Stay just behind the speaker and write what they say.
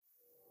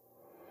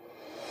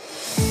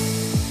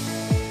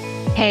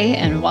Hey,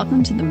 and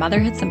welcome to the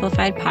Motherhood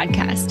Simplified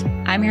podcast.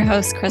 I'm your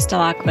host, Krista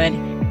Lockwood,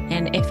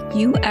 and if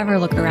you ever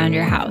look around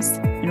your house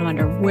and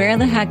wonder where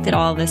the heck did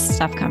all this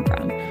stuff come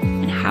from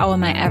and how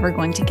am I ever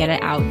going to get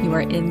it out, you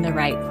are in the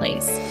right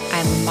place.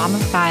 I'm a mom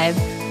of 5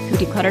 who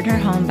decluttered her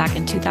home back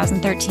in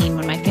 2013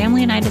 when my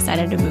family and I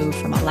decided to move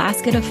from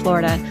Alaska to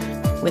Florida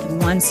with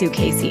 1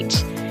 suitcase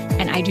each,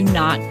 and I do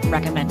not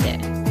recommend it.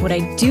 What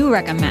I do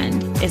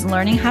recommend is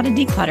learning how to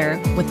declutter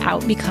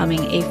without becoming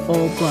a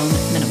full-blown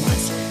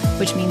minimalist,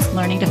 which means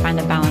learning to find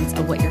the balance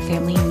of what your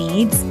family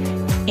needs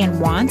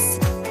and wants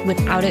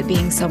without it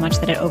being so much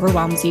that it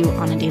overwhelms you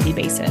on a daily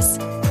basis.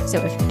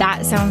 So if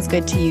that sounds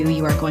good to you,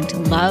 you are going to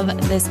love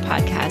this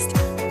podcast.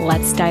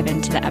 Let's dive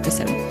into the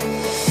episode.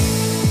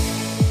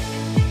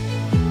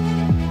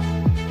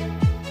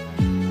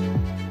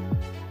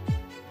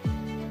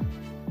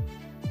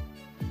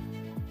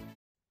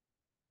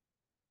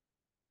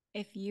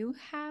 If you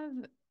have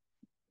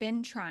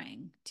been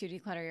trying to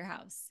declutter your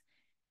house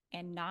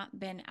and not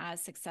been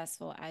as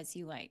successful as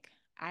you like,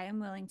 I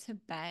am willing to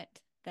bet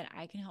that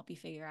I can help you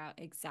figure out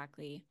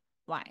exactly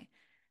why.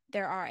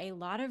 There are a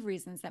lot of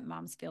reasons that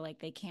moms feel like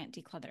they can't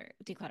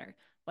declutter,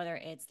 whether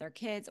it's their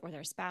kids or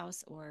their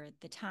spouse or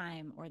the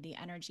time or the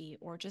energy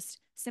or just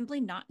simply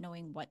not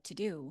knowing what to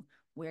do,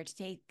 where to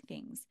take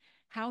things,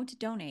 how to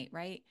donate,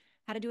 right?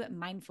 How to do it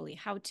mindfully,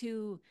 how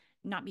to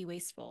not be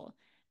wasteful.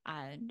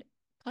 And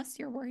plus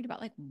you're worried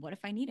about like, what if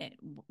I need it?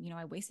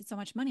 I wasted so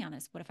much money on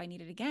this. What if I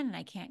need it again and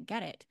I can't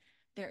get it?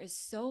 There is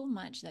so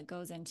much that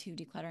goes into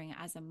decluttering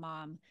as a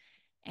mom.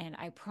 And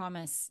I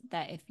promise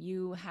that if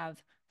you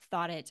have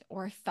thought it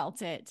or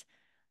felt it,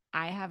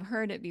 I have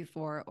heard it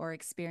before or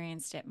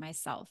experienced it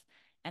myself.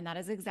 And that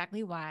is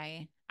exactly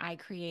why I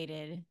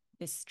created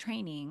this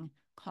training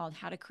called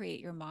How to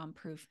Create Your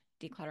Mom-Proof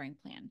Decluttering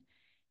Plan.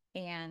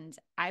 And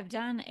I've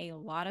done a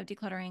lot of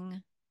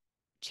decluttering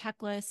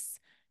checklists,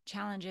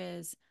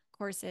 challenges,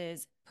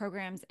 courses,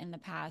 programs in the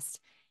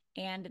past,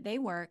 and they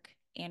work.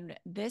 And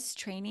this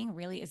training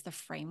really is the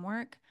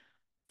framework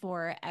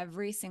for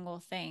every single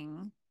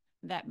thing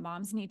that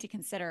moms need to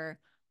consider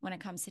when it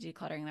comes to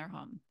decluttering their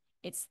home.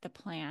 It's the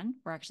plan.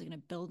 We're actually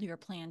going to build your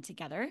plan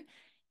together.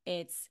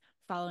 It's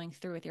following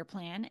through with your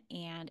plan,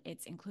 and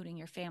it's including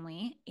your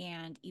family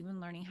and even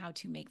learning how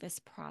to make this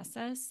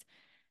process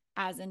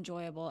as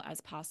enjoyable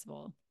as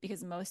possible,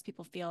 because most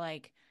people feel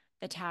like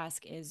the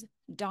task is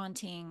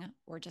daunting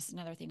or just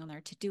another thing on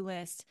their to-do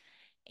list.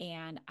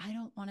 And I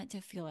don't want it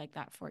to feel like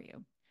that for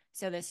you.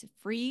 So this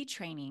free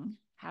training,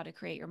 How to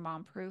Create Your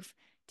Mom-Proof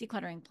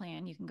Decluttering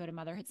Plan, you can go to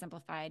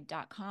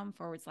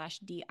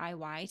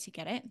motherhoodsimplified.com/DIY to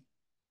get it.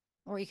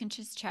 Or you can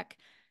just check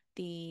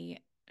the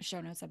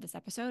show notes of this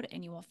episode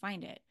and you will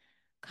find it.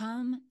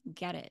 Come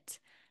get it.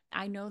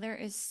 I know there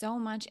is so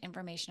much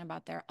information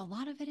about there. A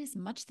lot of it is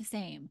much the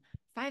same.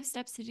 5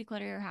 steps to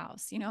declutter your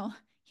house.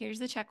 Here's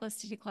the checklist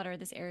to declutter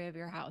this area of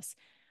your house.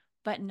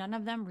 But none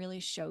of them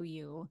really show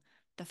you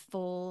the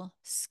full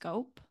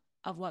scope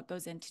of what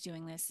goes into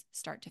doing this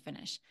start to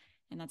finish.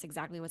 And that's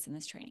exactly what's in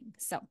this training.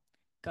 So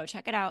go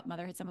check it out,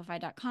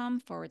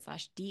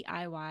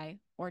 motherhoodsimplified.com/DIY,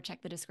 or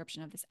check the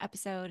description of this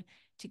episode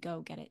to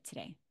go get it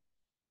today.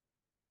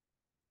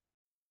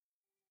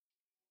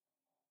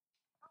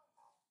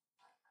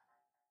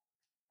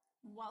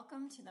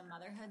 Welcome to the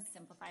Motherhood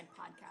Simplified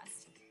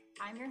podcast.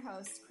 I'm your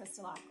host,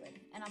 Krista Lockwood,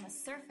 and on the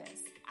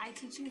surface, I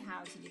teach you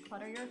how to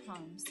declutter your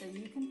home so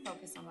you can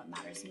focus on what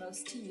matters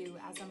most to you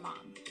as a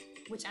mom,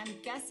 which I'm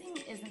guessing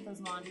isn't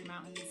those laundry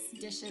mountains,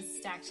 dishes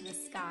stacked to the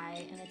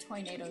sky, and the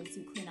tornadoes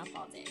you clean up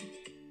all day.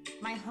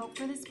 My hope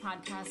for this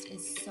podcast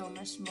is so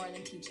much more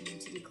than teaching you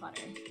to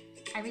declutter.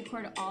 I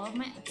record all of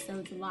my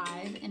episodes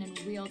live and in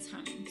real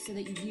time so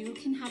that you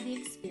can have the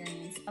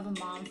experience of a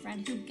mom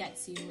friend who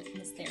gets you and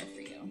is there for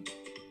you.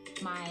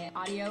 My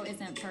audio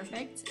isn't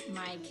perfect.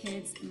 My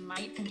kids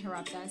might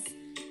interrupt us,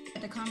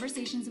 but the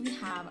conversations we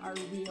have are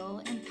real,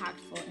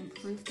 impactful, and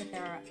proof that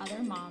there are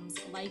other moms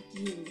like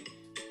you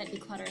that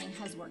decluttering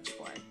has worked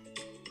for.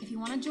 If you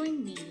want to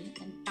join me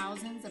and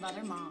thousands of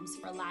other moms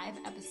for live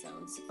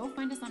episodes, go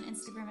find us on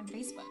Instagram and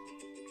Facebook.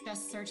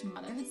 Just search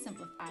Motherhood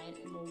Simplified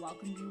and we'll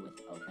welcome you with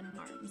open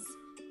arms.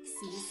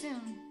 See you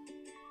soon.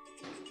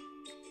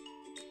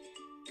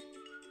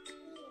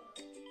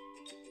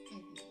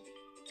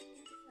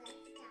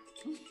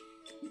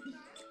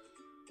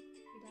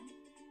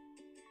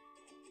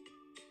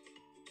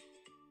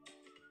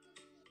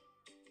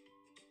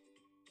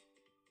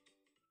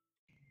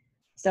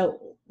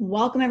 So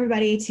welcome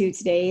everybody to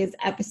today's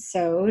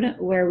episode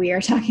where we are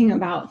talking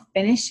about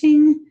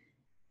finishing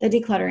the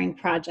decluttering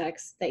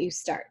projects that you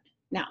start.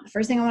 Now, the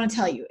first thing I want to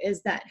tell you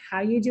is that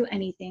how you do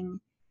anything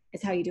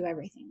is how you do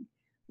everything,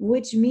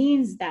 which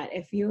means that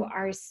if you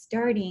are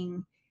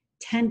starting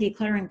 10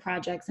 decluttering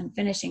projects and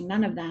finishing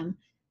none of them,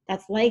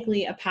 that's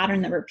likely a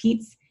pattern that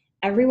repeats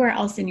everywhere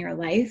else in your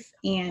life,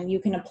 and you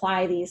can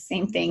apply these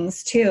same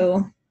things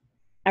to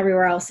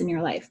everywhere else in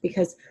your life,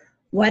 because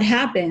what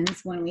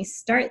happens when we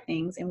start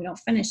things and we don't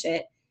finish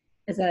it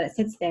is that it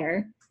sits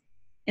there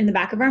in the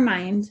back of our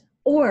mind,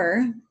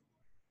 or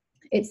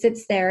it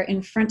sits there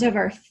in front of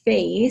our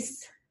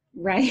face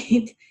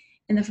right?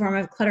 In the form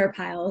of clutter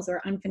piles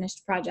or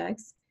unfinished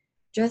projects,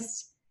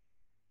 just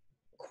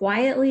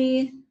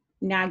quietly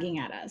nagging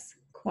at us,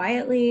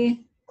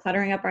 quietly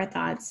cluttering up our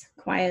thoughts,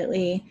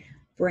 quietly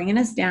bringing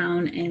us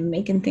down and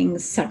making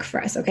things suck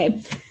for us.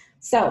 Okay.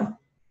 So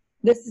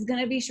this is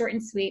going to be short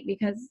and sweet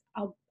because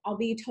I'll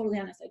be totally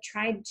honest. I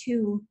tried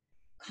to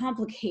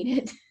complicate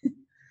it,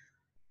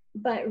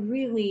 but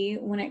really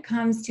when it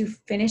comes to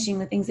finishing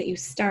the things that you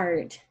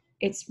start,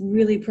 it's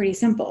really pretty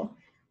simple.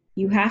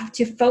 You have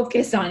to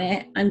focus on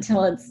it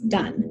until it's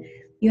done.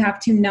 You have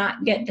to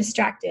not get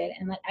distracted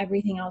and let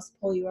everything else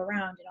pull you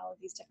around in all of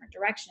these different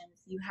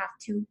directions. You have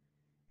to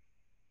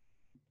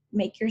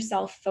make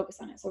yourself focus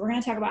on it. So we're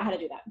going to talk about how to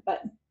do that.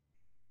 But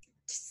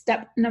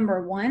step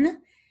number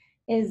one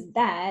is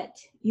that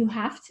you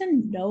have to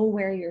know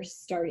where you're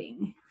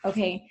starting,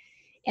 okay?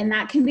 And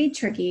that can be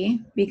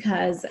tricky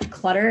because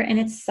clutter in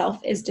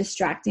itself is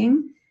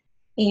distracting,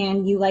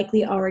 and you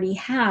likely already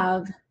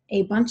have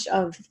a bunch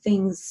of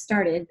things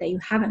started that you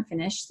haven't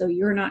finished, so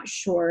you're not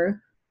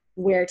sure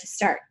where to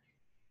start.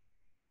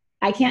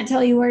 I can't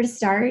tell you where to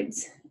start.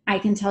 I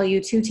can tell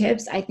you 2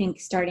 tips. I think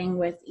starting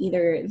with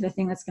either the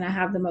thing that's going to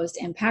have the most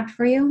impact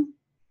for you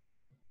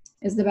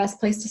is the best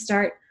place to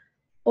start,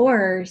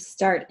 or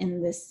start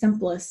in the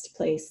simplest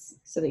place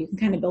so that you can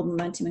kind of build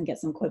momentum and get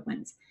some quick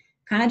wins.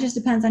 Kind of just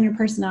depends on your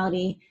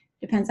personality,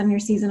 depends on your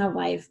season of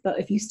life. But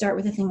if you start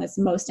with the thing that's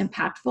most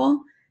impactful,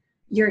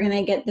 you're going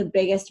to get the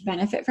biggest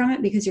benefit from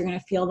it because you're going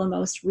to feel the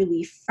most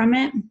relief from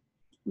it.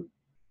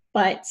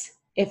 But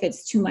if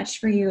it's too much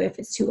for you, if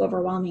it's too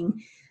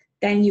overwhelming,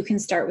 then you can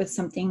start with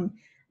something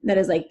that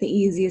is like the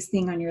easiest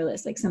thing on your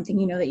list, like something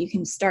you know that you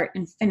can start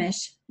and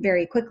finish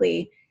very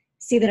quickly.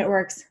 See that it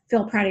works,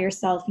 feel proud of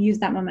yourself, use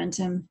that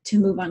momentum to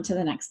move on to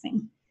the next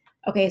thing.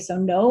 Okay, so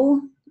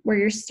know where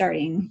you're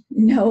starting.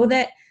 Know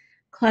that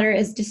clutter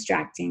is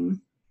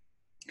distracting.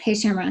 Hey,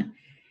 Shamra,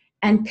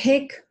 and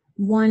pick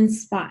one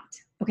spot,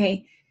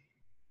 okay?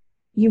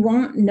 You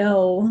won't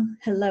know,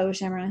 hello,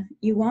 Shamra,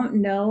 you won't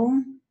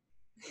know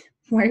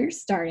where you're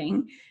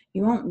starting.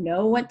 You won't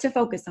know what to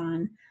focus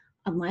on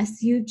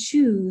unless you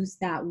choose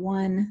that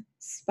one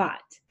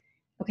spot.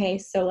 Okay,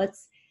 so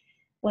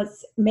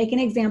let's make an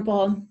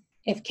example.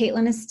 If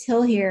Caitlin is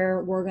still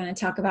here, we're going to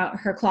talk about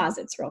her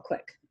closets real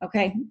quick,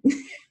 okay?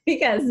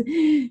 Because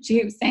she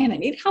keeps saying, I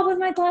need help with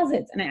my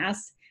closets. And I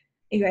asked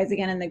you guys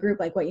again in the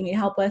group, like, what you need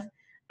help with.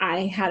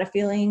 I had a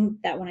feeling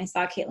that when I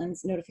saw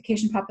Caitlin's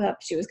notification pop up,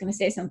 she was going to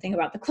say something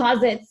about the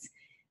closets.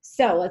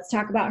 So let's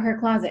talk about her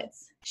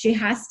closets. She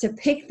has to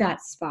pick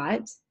that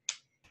spot.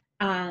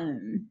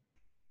 And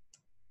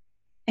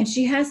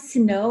she has to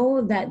know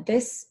that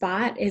this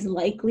spot is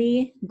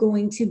likely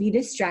going to be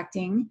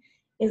distracting,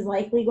 is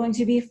likely going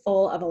to be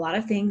full of a lot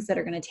of things that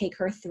are going to take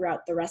her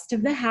throughout the rest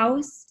of the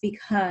house,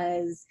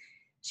 because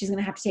she's going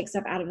to have to take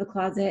stuff out of the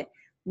closet.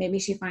 Maybe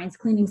she finds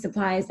cleaning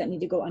supplies that need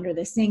to go under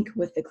the sink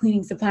with the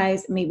cleaning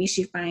supplies. Maybe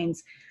she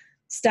finds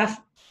stuff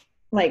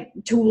like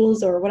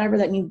tools or whatever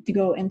that need to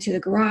go into the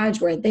garage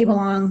where they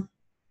belong.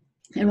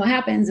 And what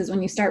happens is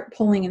when you start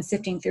pulling and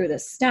sifting through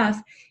this stuff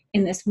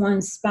in this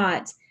one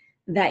spot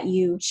that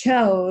you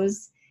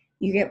chose,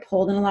 you get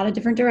pulled in a lot of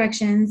different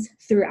directions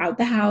throughout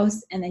the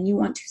house, and then you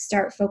want to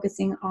start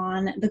focusing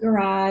on the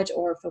garage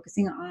or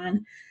focusing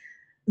on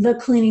the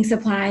cleaning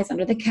supplies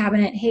under the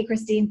cabinet. Hey,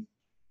 Christy.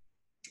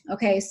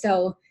 Okay,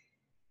 so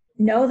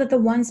know that the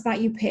one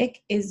spot you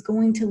pick is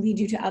going to lead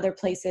you to other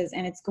places,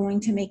 and it's going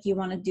to make you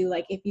want to do,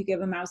 like, if you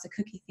give a mouse a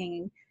cookie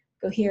thing,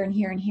 go here and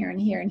here and here and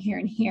here and here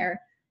and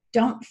here.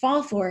 Don't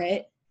fall for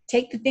it.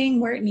 Take the thing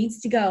where it needs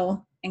to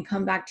go and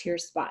come back to your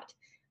spot.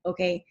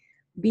 Okay,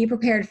 be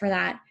prepared for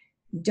that.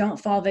 Don't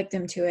fall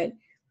victim to it.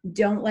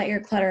 Don't let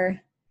your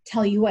clutter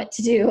tell you what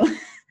to do,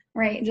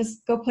 right?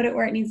 Just go put it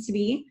where it needs to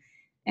be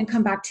and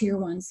come back to your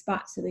one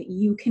spot so that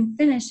you can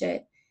finish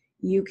it.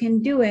 You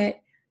can do it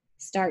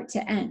start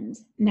to end.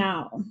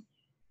 Now,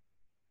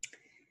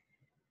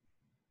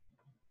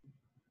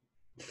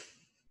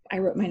 I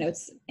wrote my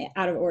notes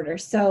out of order.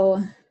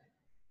 So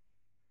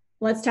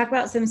let's talk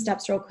about some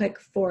steps real quick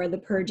for the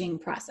purging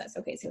process.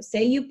 Okay, so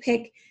say you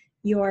pick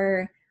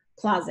your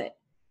closet.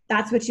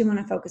 That's what you want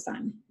to focus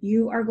on.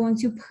 You are going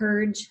to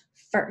purge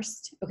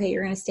first. Okay,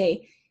 you're going to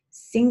stay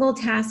single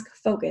task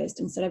focused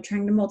instead of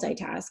trying to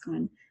multitask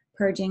on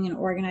purging and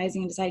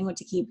organizing and deciding what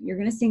to keep. You're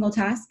going to single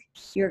task.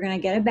 You're going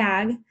to get a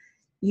bag.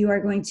 You are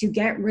going to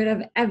get rid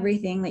of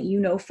everything that you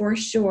know for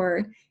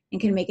sure and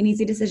can make an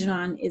easy decision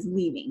on is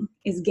leaving,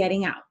 is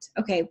getting out.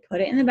 Okay,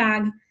 put it in the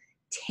bag,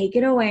 take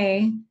it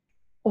away,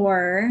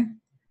 or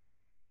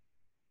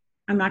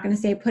I'm not going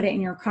to say put it in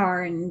your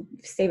car and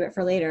save it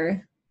for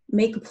later.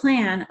 Make a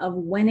plan of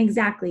when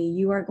exactly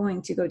you are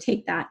going to go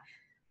take that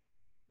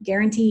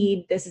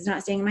guaranteed, this is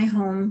not staying in my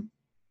home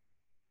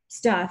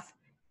stuff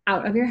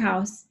out of your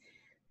house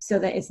so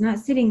that it's not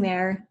sitting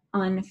there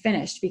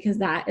unfinished, because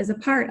that is a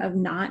part of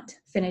not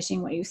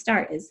finishing what you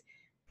start, is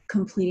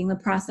completing the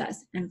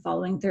process and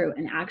following through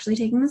and actually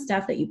taking the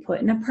stuff that you put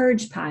in a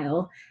purge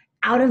pile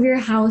out of your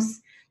house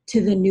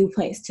to the new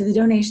place, to the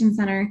donation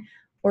center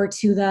or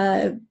to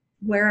the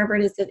wherever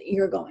it is that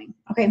you're going.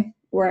 Okay.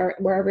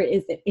 Wherever it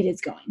is that it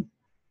is going,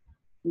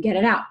 get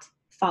it out,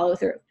 follow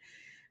through,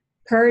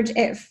 purge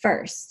it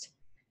first.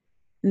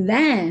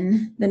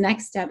 Then the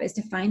next step is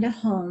to find a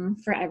home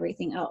for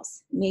everything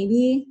else.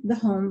 Maybe the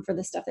home for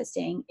the stuff that's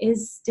staying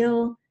is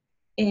still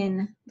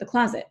in the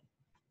closet.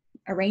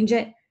 Arrange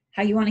it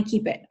how you want to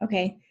keep it,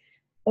 okay?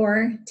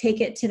 Or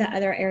take it to the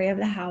other area of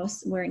the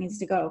house where it needs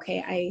to go,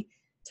 okay? I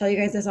tell you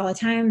guys this all the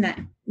time, that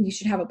you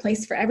should have a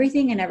place for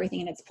everything and everything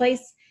in its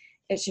place.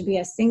 It should be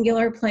a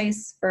singular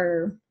place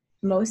for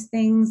most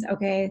things,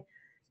 okay?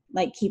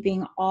 Like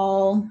keeping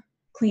all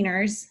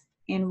cleaners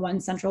in one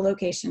central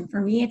location.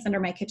 For me, it's under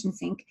my kitchen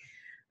sink.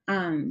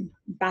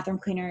 Bathroom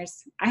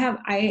cleaners.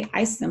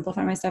 I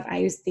simplify my stuff. I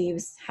use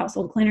Thieves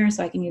household cleaner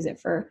so I can use it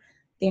for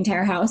the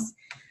entire house.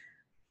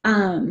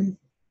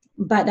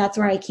 But that's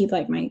where I keep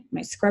like my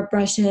scrub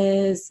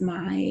brushes,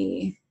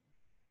 my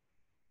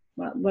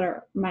what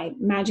are my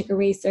magic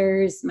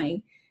erasers,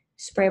 my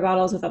spray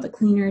bottles with all the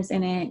cleaners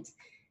in it.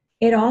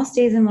 It all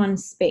stays in one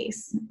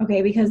space,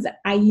 okay? Because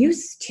I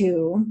used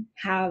to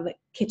have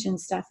kitchen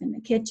stuff in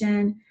the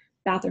kitchen,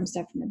 bathroom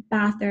stuff in the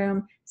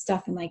bathroom,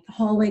 stuff in like the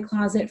hallway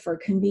closet for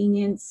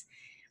convenience.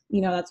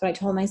 You know, that's what I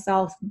told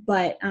myself,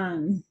 but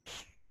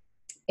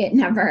it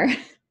never,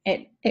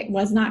 it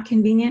was not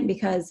convenient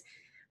because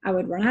I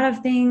would run out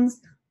of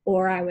things,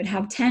 or I would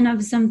have 10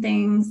 of some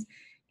things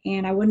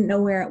and I wouldn't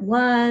know where it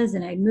was,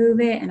 and I'd move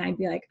it and I'd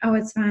be like, oh,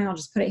 it's fine, I'll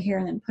just put it here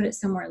and then put it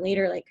somewhere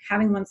later. Like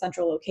having one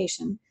central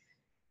location,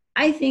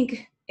 I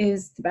think,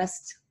 is the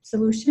best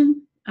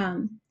solution.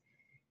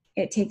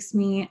 It takes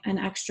me an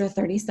extra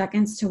 30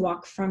 seconds to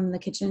walk from the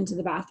kitchen to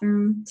the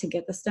bathroom to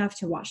get the stuff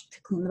to wash,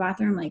 to clean the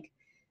bathroom. Like,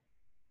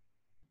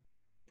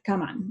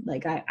 come on.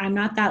 Like I'm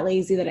not that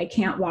lazy that I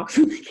can't walk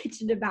from the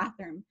kitchen to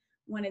bathroom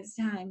when it's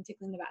time to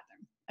clean the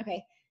bathroom.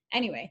 Okay.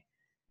 Anyway,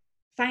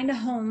 find a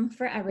home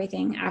for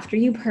everything after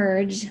you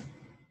purge.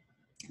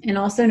 And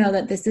also know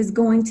that this is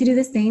going to do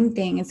the same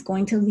thing. It's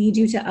going to lead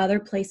you to other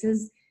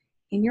places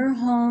in your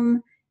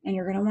home, and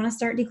you're going to want to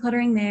start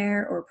decluttering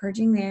there or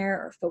purging there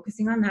or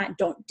focusing on that.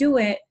 Don't do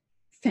it.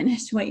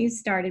 Finish what you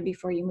started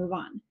before you move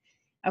on.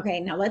 Okay,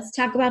 now let's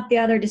talk about the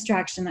other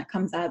distraction that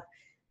comes up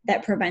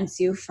that prevents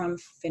you from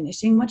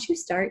finishing what you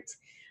start,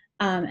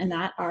 and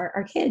that are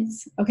our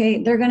kids.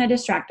 Okay, they're going to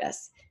distract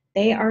us.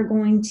 They are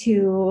going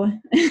to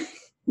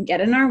get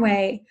in our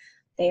way.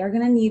 They are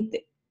going to need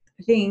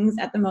things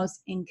at the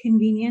most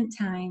inconvenient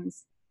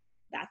times.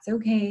 That's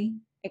okay.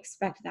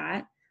 Expect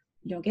that.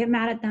 Don't get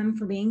mad at them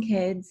for being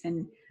kids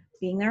and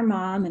being their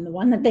mom and the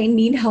one that they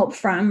need help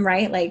from,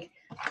 right? Like,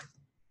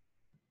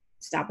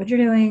 stop what you're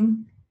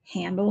doing,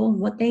 handle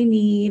what they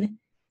need,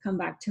 come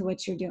back to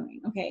what you're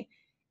doing, okay?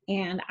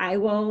 And I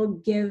will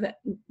give,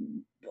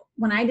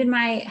 when I did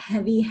my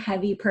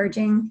heavy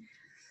purging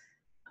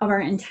of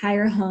our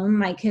entire home,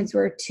 my kids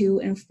were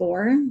 2 and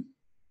 4.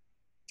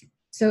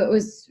 So it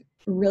was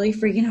really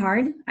freaking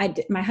hard.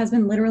 My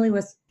husband literally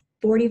was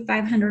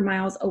 4,500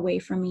 miles away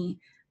from me.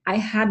 I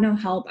had no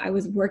help. I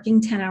was working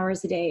 10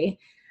 hours a day.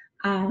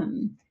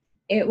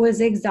 It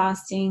was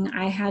exhausting.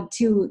 I had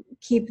to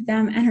keep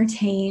them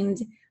entertained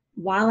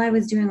while I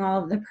was doing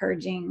all of the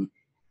purging.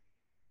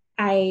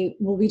 I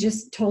will be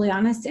just totally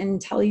honest and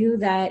tell you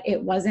that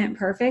it wasn't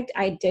perfect.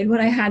 I did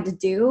what I had to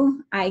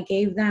do. I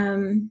gave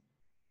them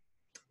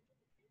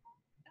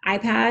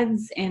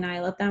iPads and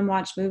I let them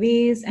watch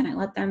movies and I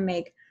let them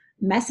make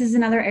messes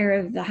in other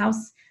areas of the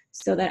house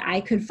so that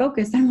I could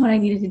focus on what I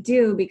needed to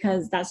do,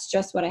 because that's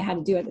just what I had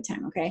to do at the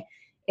time, okay?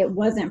 It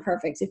wasn't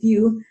perfect. If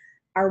you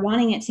are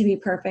wanting it to be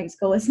perfect,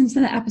 go listen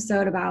to the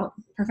episode about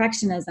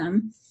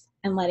perfectionism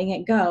and letting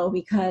it go,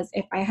 because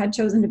if I had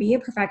chosen to be a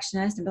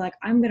perfectionist and be like,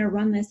 I'm going to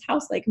run this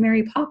house like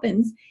Mary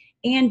Poppins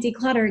and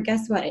declutter,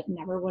 guess what? It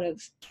never would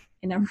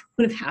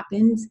have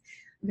happened.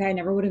 Okay, I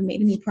never would have made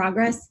any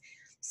progress.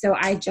 So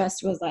I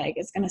just was like,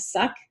 it's going to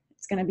suck.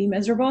 It's going to be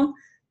miserable.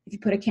 If you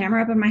put a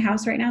camera up in my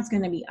house right now, it's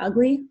going to be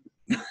ugly,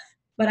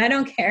 but I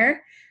don't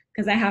care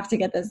because I have to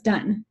get this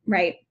done,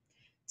 right?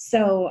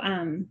 So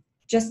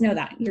just know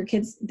that your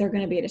kids, they're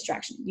going to be a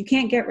distraction. You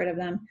can't get rid of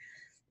them.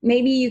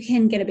 Maybe you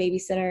can get a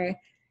babysitter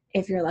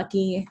if you're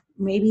lucky.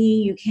 Maybe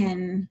you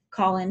can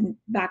call in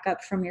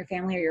backup from your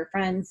family or your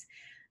friends.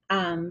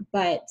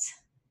 But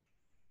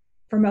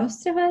for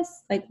most of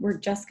us, like, we're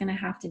just going to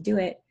have to do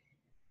it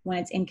when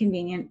it's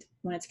inconvenient,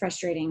 when it's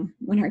frustrating,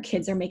 when our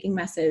kids are making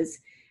messes.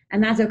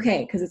 And that's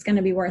okay, because it's going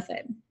to be worth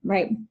it,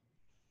 right?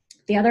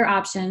 The other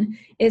option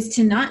is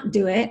to not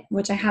do it,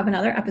 which I have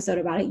another episode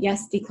about it.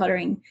 Yes,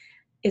 decluttering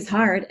is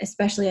hard,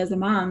 especially as a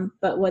mom,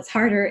 but what's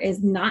harder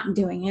is not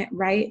doing it,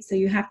 right? So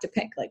you have to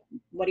pick, like,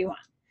 what do you want?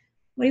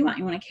 What do you want?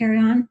 You want to carry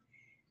on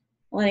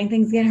letting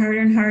things get harder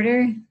and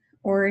harder?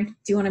 Or do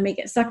you want to make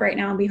it suck right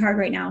now and be hard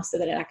right now so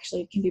that it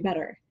actually can be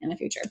better in the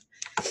future?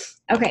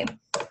 Okay.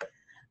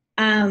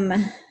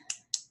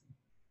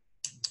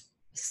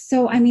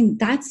 So, I mean,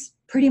 that's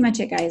pretty much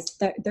it, guys.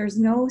 There's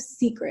no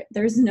secret.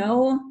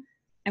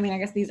 I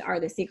guess these are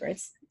the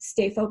secrets.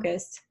 Stay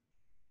focused,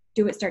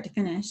 do it start to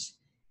finish,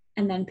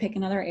 and then pick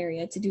another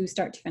area to do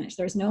start to finish.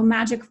 There's no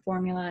magic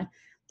formula.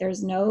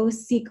 There's no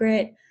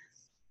secret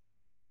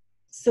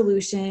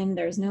solution.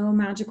 There's no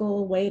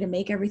magical way to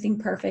make everything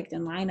perfect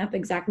and line up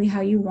exactly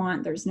how you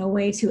want. There's no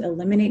way to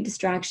eliminate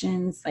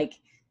distractions. Like,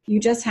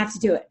 you just have to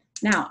do it.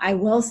 Now, I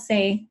will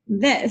say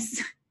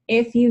this,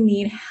 if you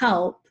need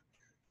help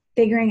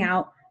figuring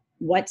out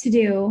what to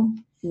do,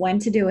 when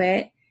to do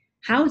it,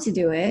 how to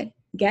do it,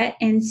 get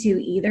into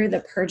either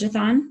the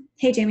Purge-a-thon.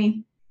 Hey,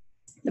 Jamie.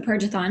 The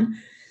Purge-a-thon,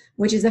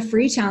 which is a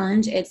free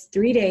challenge. It's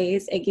 3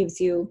 days. It gives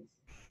you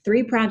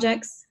 3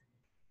 projects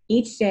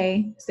each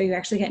day. So you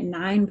actually get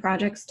 9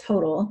 projects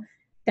total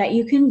that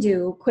you can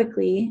do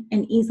quickly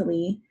and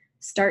easily,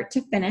 start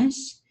to finish.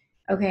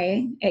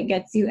 Okay. It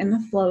gets you in the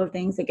flow of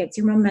things. It gets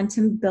your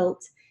momentum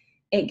built.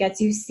 It gets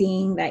you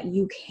seeing that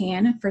you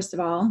can, first of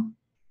all,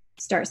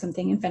 start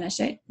something and finish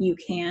it. You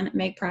can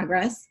make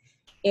progress.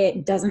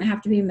 It doesn't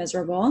have to be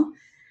miserable.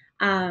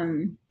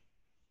 And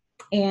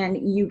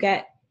you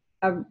get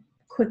a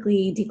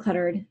quickly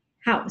decluttered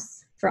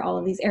house for all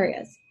of these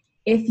areas.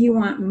 If you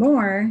want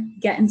more,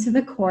 get into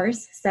the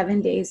course,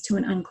 7 Days to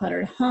an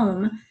Uncluttered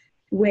Home,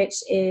 which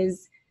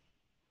is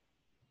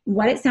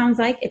what it sounds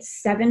like.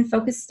 It's 7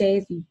 focused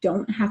days. You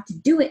don't have to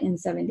do it in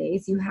 7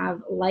 days. You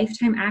have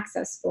lifetime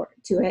access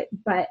to it,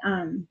 but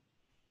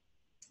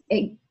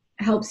it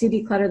helps you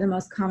declutter the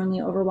most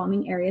commonly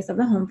overwhelming areas of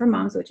the home for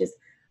moms, which is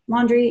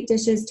laundry,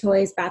 dishes,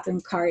 toys,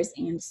 bathroom, cars,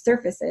 and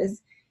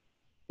surfaces.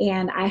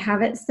 And I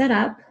have it set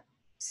up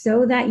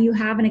so that you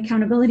have an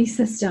accountability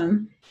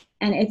system,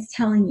 and it's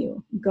telling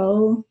you,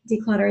 go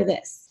declutter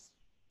this.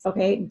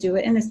 Okay, do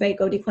it in this way.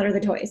 Go declutter the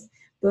toys.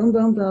 Boom,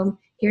 boom, boom.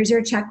 Here's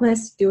your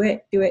checklist. Do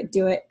it, do it,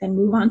 do it. Then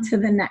move on to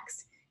the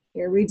next.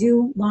 Here we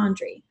do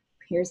laundry.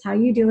 Here's how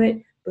you do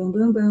it. Boom,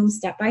 boom, boom.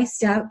 Step by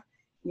step.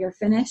 You're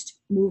finished.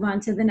 Move on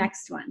to the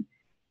next one.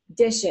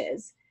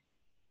 Dishes.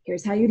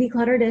 Here's how you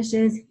declutter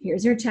dishes.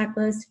 Here's your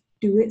checklist.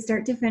 Do it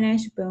start to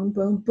finish. Boom,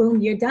 boom,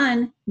 boom. You're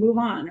done. Move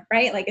on,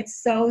 right? Like,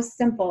 it's so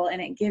simple, and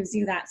it gives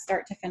you that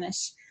start to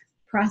finish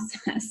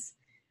process,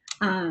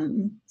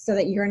 so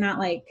that you're not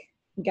like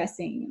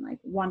guessing and like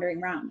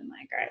wandering around and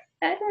like,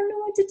 I don't know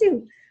what to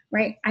do,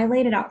 right? I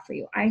laid it out for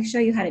you. I show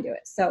you how to do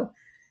it. So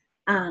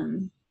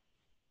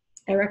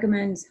I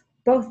recommend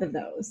both of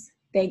those.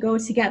 They go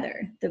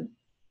together. The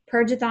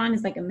Purge-a-thon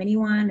is like a mini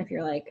one. If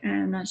you're like,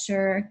 I'm not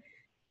sure.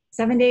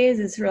 7 days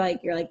is for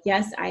like, you're like,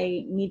 yes,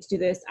 I need to do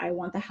this. I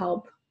want the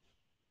help.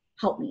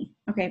 Help me.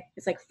 Okay.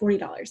 It's like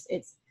 $40.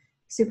 It's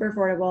super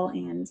affordable.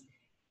 And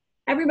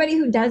everybody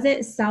who does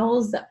it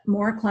sells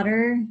more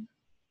clutter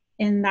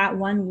in that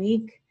 1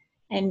 week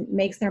and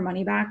makes their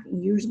money back,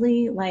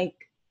 usually like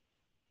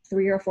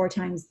 3 or 4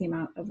 times the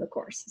amount of the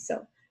course.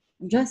 So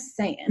I'm just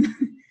saying,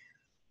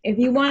 if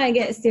you want to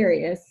get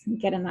serious,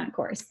 get in that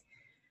course.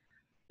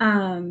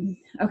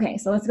 Okay.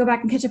 So let's go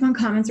back and catch up on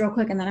comments real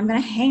quick, and then I'm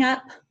going to hang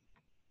up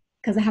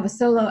because I have a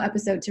solo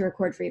episode to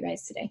record for you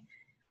guys today.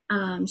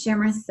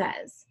 Shamra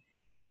says,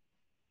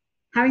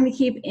 having to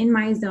keep in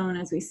my zone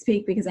as we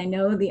speak because I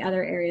know the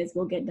other areas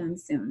will get done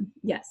soon.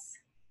 Yes.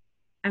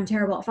 I'm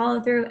terrible at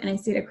follow through, and I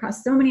see it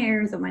across so many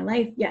areas of my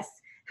life. Yes.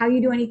 How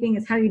you do anything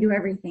is how you do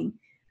everything.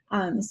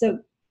 So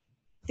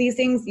these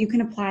things you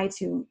can apply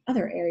to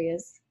other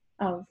areas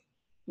of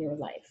your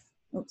life.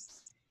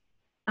 Oops.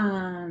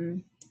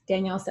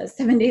 Danielle says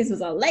 7 days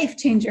was a life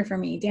changer for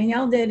me.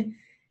 Danielle did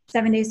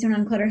 7 Days to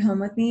an Uncluttered Home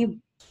with me.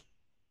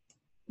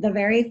 The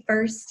very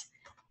first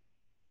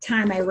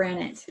time I ran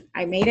it,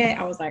 I made it.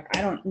 I was like,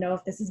 I don't know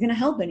if this is going to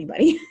help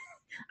anybody.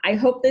 I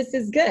hope this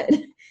is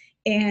good.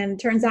 And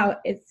turns out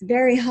it's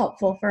very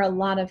helpful for a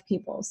lot of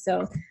people.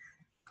 So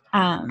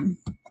I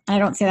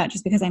don't say that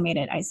just because I made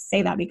it. I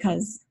say that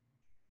because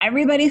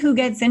everybody who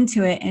gets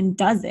into it and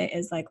does it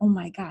is like, oh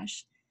my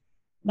gosh,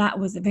 that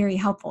was very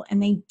helpful.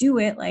 And they do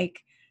it like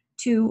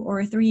 2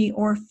 or 3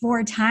 or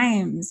 4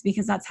 times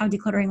because that's how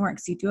decluttering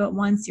works. You do it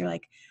once, you're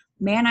like,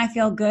 man, I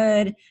feel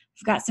good.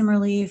 I've got some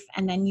relief.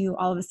 And then you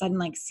all of a sudden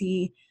like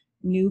see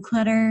new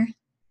clutter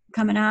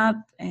coming up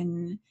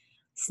in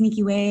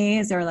sneaky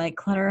ways, or like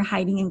clutter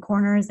hiding in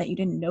corners that you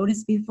didn't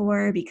notice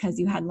before because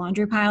you had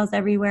laundry piles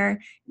everywhere.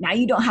 Now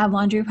you don't have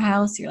laundry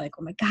piles. So you're like,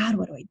 oh my God,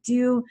 what do I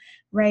do?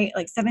 Right?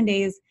 Like 7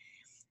 days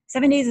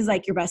is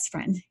like your best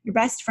friend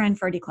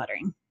for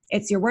decluttering.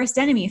 It's your worst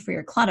enemy for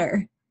your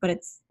clutter, but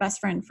it's best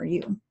friend for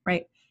you,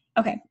 right?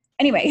 Okay.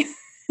 Anyway,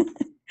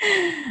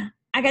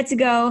 I got to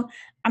go.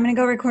 I'm going to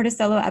go record a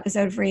solo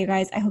episode for you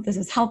guys. I hope this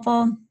was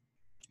helpful.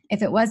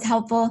 If it was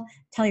helpful,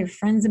 tell your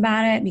friends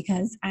about it,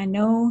 because I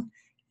know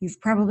you've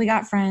probably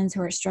got friends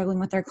who are struggling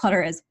with their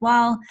clutter as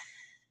well.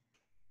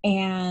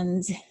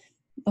 And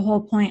the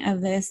whole point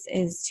of this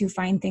is to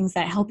find things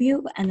that help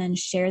you and then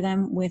share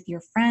them with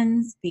your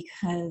friends,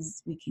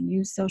 because we can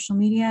use social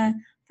media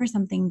for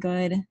something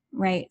good,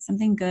 right?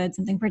 Something good,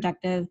 something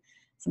productive,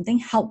 something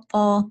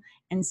helpful,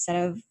 instead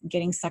of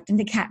getting sucked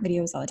into cat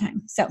videos all the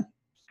time. So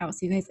I will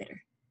see you guys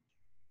later.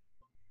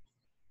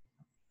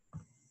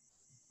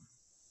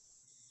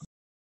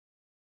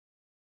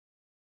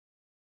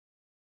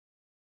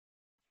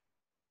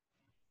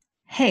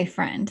 Hey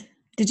friend,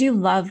 did you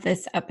love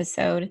this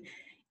episode?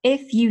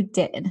 If you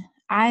did,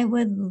 I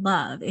would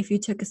love if you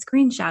took a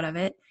screenshot of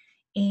it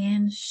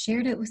and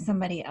shared it with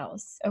somebody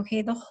else.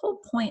 Okay, the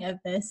whole point of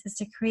this is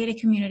to create a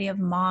community of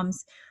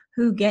moms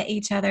who get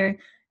each other,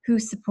 who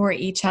support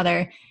each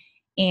other,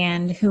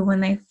 and who, when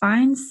they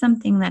find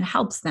something that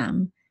helps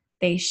them,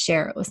 they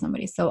share it with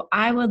somebody. So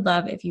I would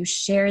love if you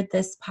shared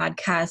this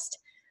podcast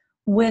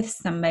with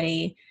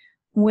somebody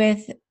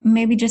with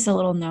maybe just a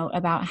little note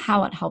about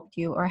how it helped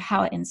you or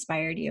how it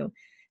inspired you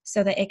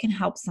so that it can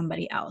help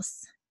somebody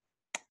else.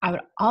 I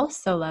would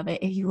also love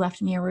it if you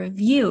left me a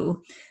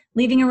review.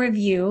 Leaving a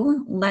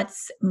review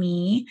lets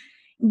me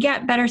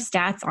get better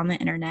stats on the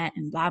internet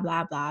and blah,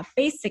 blah, blah.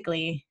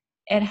 Basically,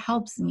 it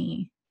helps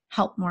me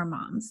help more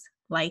moms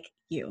like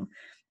you.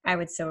 I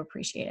would so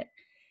appreciate it.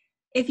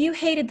 If you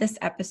hated this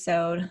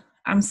episode,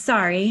 I'm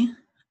sorry,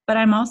 but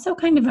I'm also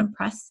kind of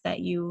impressed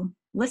that you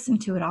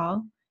listened to it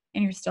all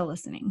and you're still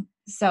listening.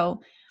 So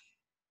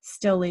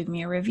still leave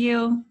me a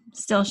review,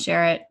 still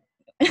share it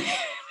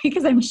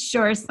because I'm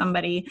sure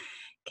somebody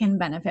can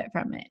benefit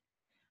from it.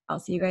 I'll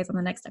see you guys on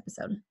the next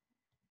episode.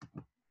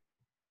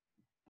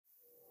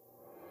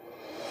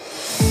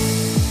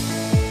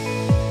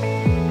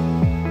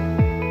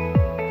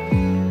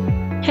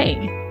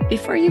 Hey,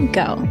 before you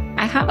go,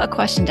 I have a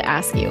question to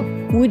ask you.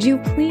 Would you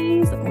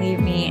please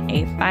leave me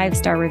a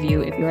 5-star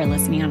review if you are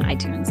listening on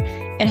iTunes?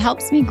 It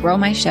helps me grow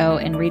my show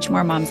and reach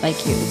more moms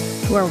like you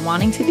who are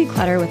wanting to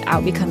declutter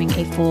without becoming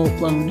a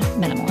full-blown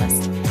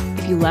minimalist.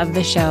 If you love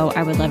the show,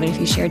 I would love it if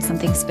you shared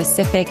something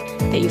specific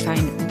that you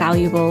find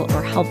valuable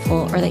or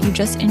helpful or that you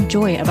just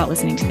enjoy about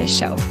listening to this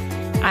show.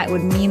 It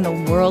would mean the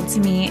world to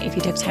me if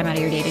you took time out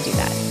of your day to do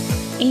that.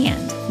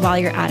 And while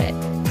you're at it,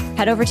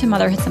 head over to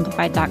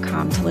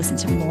motherhoodsimplified.com to listen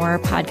to more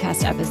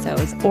podcast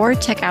episodes or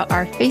check out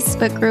our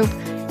Facebook group,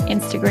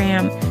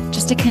 Instagram,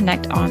 just to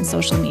connect on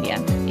social media.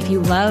 If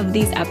you love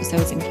these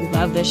episodes and if you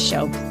love this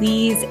show,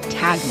 please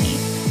tag me.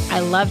 I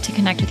love to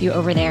connect with you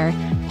over there.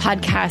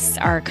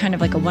 Podcasts are kind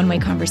of like a one-way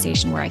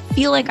conversation where I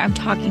feel like I'm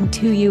talking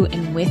to you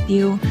and with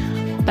you.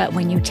 But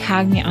when you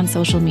tag me on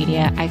social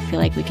media, I feel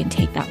like we can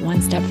take that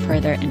one step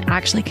further and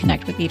actually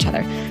connect with each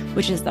other,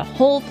 which is the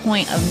whole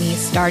point of me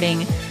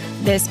starting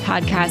this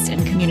podcast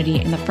and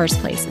community in the first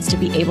place, is to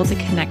be able to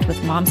connect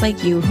with moms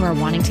like you who are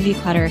wanting to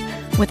declutter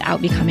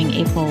without becoming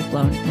a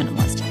full-blown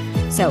minimalist.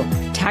 So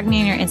tag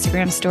me in your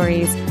Instagram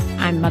stories.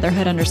 I'm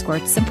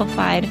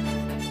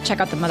motherhood_simplified. Check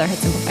out the Motherhood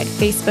Simplified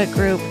Facebook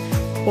group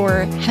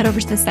or head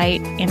over to the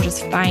site and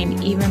just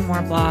find even more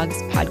blogs,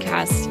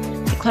 podcasts,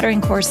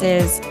 decluttering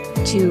courses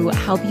to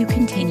help you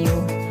continue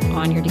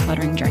on your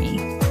decluttering journey.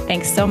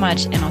 Thanks so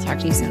much, and I'll talk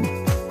to you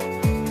soon.